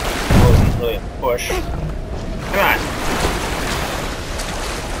 Wasn't really a push. Come on.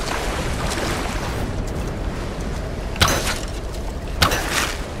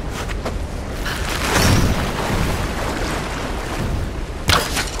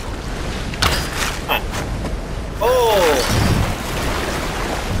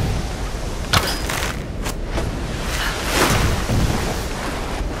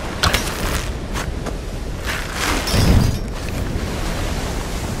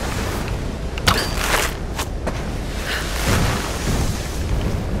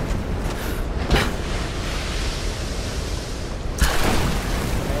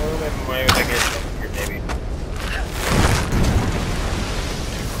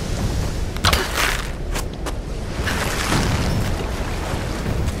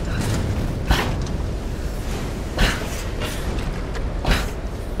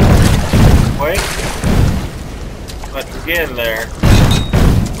 Get in there.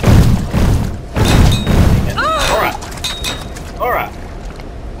 Alright. Alright.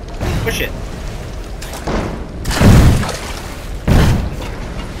 Push it.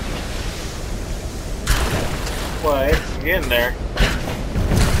 Wait, get in there.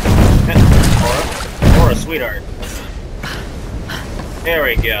 Laura. Laura, sweetheart. There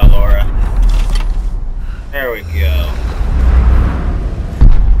we go, Laura. There we go.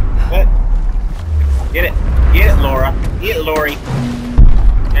 What? Get it. Get it, Laura. Get it, Lori.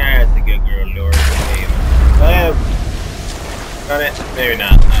 That's a good girl, Lori. Got it? Maybe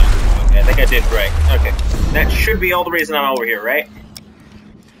not. No. Okay, I think I did right. Okay. That should be all the reason I'm over here, right?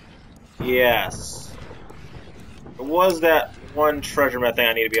 Yes. It was that one treasure map thing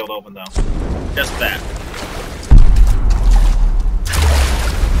I need to be able to open, though. Just that.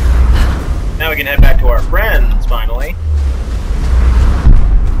 Now we can head back to our friends, finally.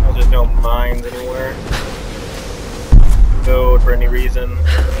 Oh, there's no mines anywhere. Code for any reason.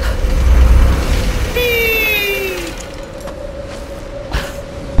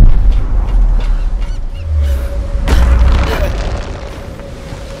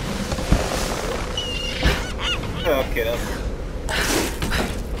 Okay, that's...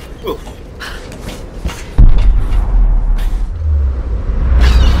 Ooh.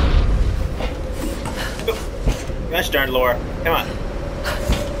 Gosh darn, Laura. Come on.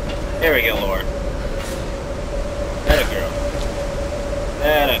 There we go, Laura. That a girl.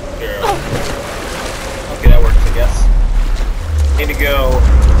 That a girl. Okay, that works, I guess. Need to go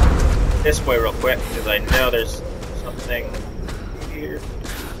this way real quick, because I know there's something here.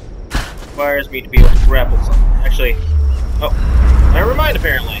 Requires me to be able to grapple something. Actually, oh, never mind,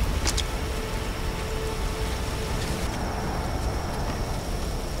 apparently.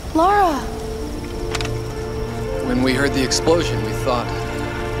 Laura! When we heard the explosion, we thought...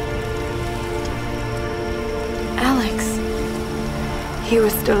 Alex. He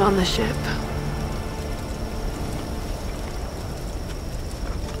was still on the ship.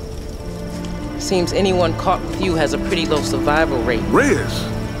 Seems anyone caught with you has a pretty low survival rate. Reyes!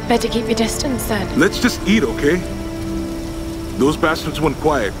 Better keep your distance, then. Let's just eat, okay? Those bastards went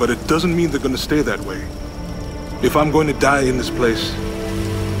quiet, but it doesn't mean they're gonna stay that way. If I'm going to die in this place,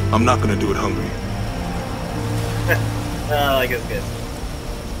 I'm not gonna do it hungry. I guess good.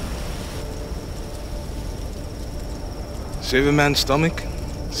 Save a man's stomach,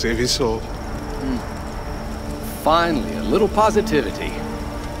 save his soul. Finally, a little positivity.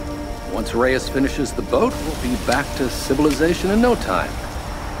 Once Reyes finishes the boat, we'll be back to civilization in no time.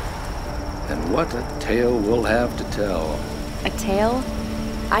 And what a tale we'll have to tell. A tale?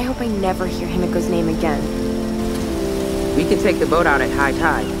 I hope I never hear Himiko's name again. We can take the boat out at high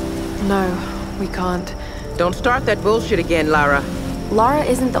tide. No, we can't. Don't start that bullshit again, Lara. Lara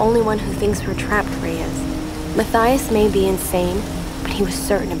isn't the only one who thinks we're trapped, Reyes. Matthias may be insane, but he was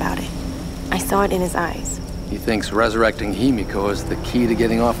certain about it. I saw it in his eyes. He thinks resurrecting Himiko is the key to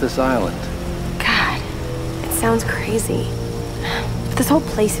getting off this island. God, it sounds crazy. But this whole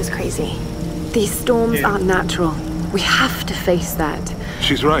place is crazy. These storms aren't natural. We have to face that.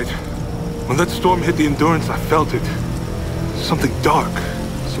 She's right. When that storm hit the Endurance, I felt it. Something dark,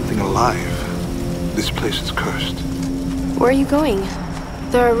 something alive. This place is cursed. Where are you going?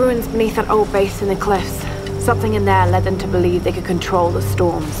 There are ruins beneath that old base in the cliffs. Something in there led them to believe they could control the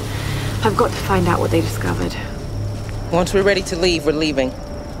storms. I've got to find out what they discovered. Once we're ready to leave, we're leaving.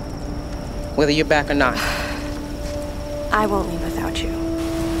 Whether you're back or not. I won't leave without you.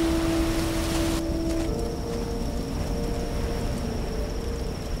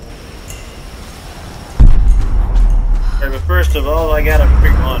 Right, but first of all, I gotta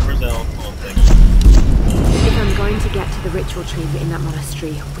bring on. Where's that whole thing? If I'm going to get to the ritual chamber in that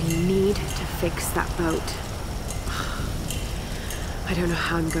monastery, we need to fix that boat. I don't know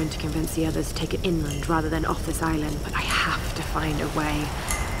how I'm going to convince the others to take it inland rather than off this island, but I have to find a way.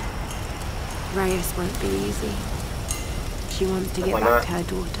 Reyes won't be easy. She wants to get back to her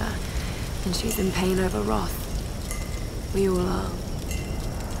daughter, and she's in pain over Roth. We all are.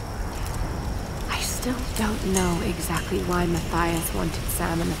 I still don't know exactly why Matthias wanted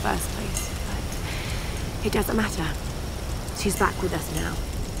Sam in the first place, but it doesn't matter. She's back with us now.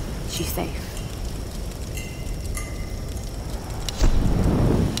 She's safe.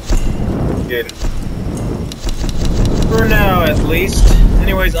 Good. For now, at least.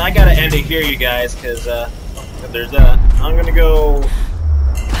 Anyways, I gotta end it here, you guys, because there's I'm gonna go.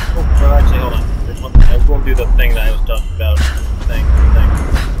 Oh, well, actually, hold on. There's one. I will do the thing that I was talking about. Thing.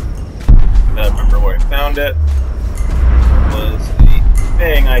 Gotta remember where I found it. It was the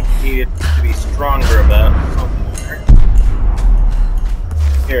thing I needed to be stronger about somewhere.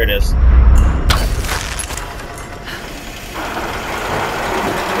 Here it is.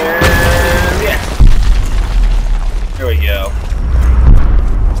 And yeah. There we go.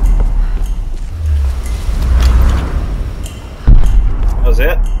 That was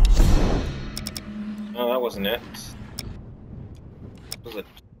it? No, that wasn't it. Was it a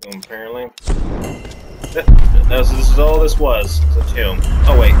tomb, apparently? This is all this was. It's a tomb.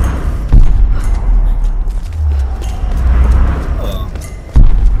 Oh, wait. Oh.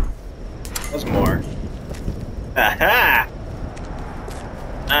 There's more. Aha!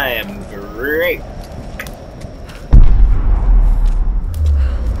 I am great.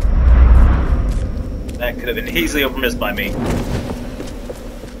 That could have been easily overmissed by me.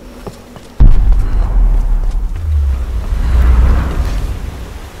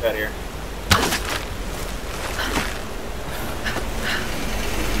 Get out of here.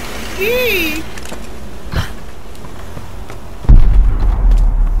 Eee!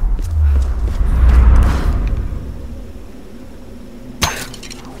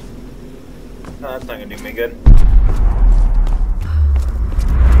 No, that's not gonna do me good.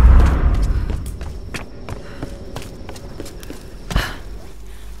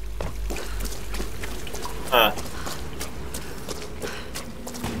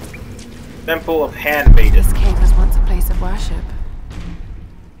 Temple of Handmaiden. This cave was once a place of worship.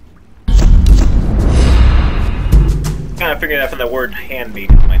 Kind of figured out from the word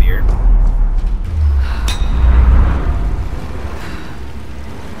handmaiden, my dear.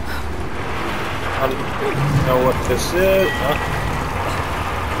 I don't know what this is.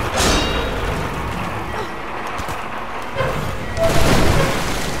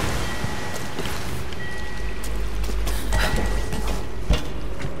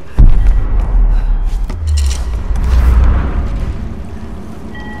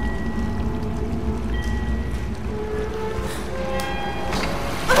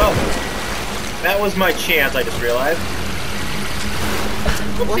 That was my chance, I just realized.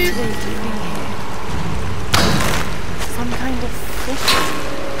 What are they doing here? Some kind of fish?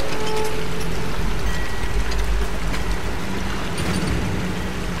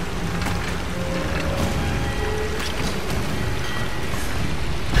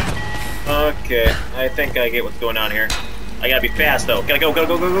 Okay, I think I get what's going on here. I gotta be fast though. Gotta go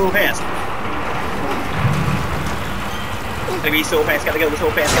fast. Gotta be so fast, gotta go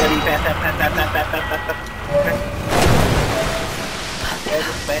so fast, gotta be fast. Okay.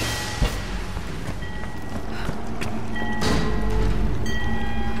 everybody.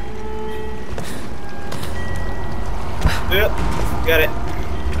 Yep, got it.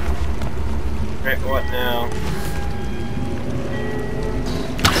 Right, what now?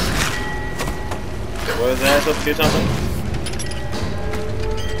 Okay, what was that? Supposed to do something?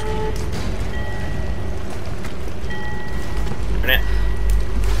 Darn it.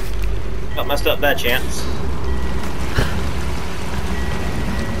 Got messed up that chance.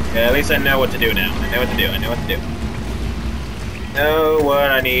 Yeah, at least I know what to do now. I know what to do. I know what to do. Know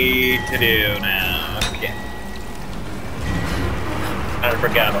what I need to do now. Okay. I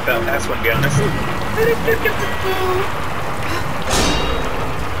forgot about that last one, to be honest.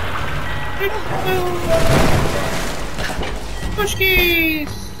 Push keys!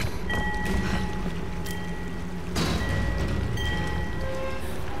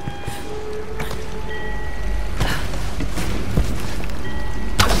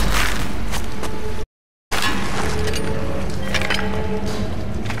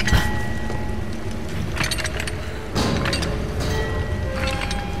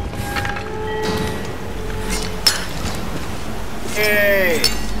 Hey!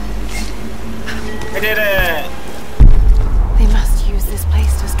 I did it! They must use this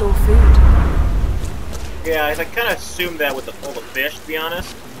place to store food. Yeah, I kind of assumed that with all the fish, to be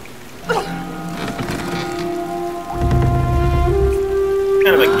honest.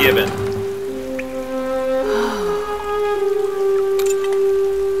 Kind of a given.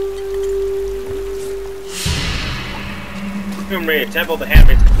 Tomb Raider, Temple of the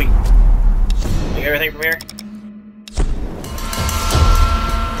Handmaid's complete. You get everything from here?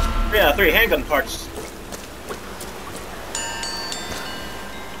 Yeah, 3 handgun parts.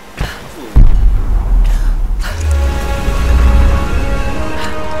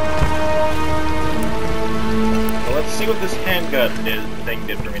 Well, let's see what this handgun thing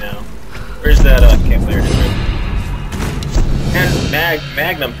did for me now. Where's that campfire? And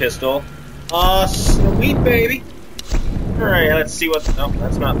Magnum pistol. Sweet baby. Alright, let's see what. Oh,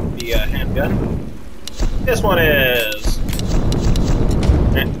 that's not the handgun. This one is.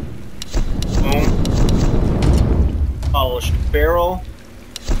 Boom. Polished barrel.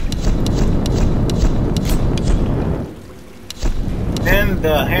 And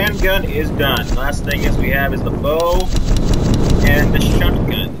the handgun is done. Last thing is we have is the bow and the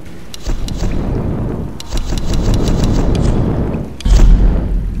shotgun.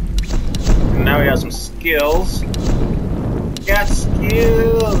 And now we have some skills. Got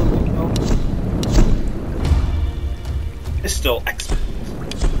skills. Pistol expert.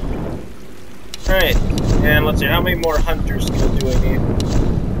 Alright, and let's see, how many more hunter skills do I need?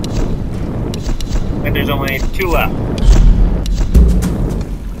 I think there's only 2 left.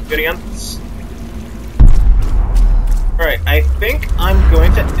 Good against. Alright, I think I'm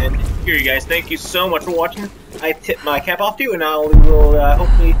going to end it here, you guys. Thank you so much for watching. I tip my cap off to you, and I will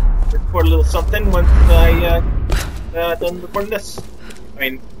hopefully record a little something once I done recording this. I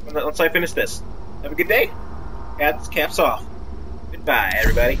mean, once I finish this. Have a good day. Caps off. Goodbye,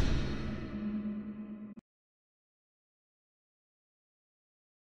 everybody.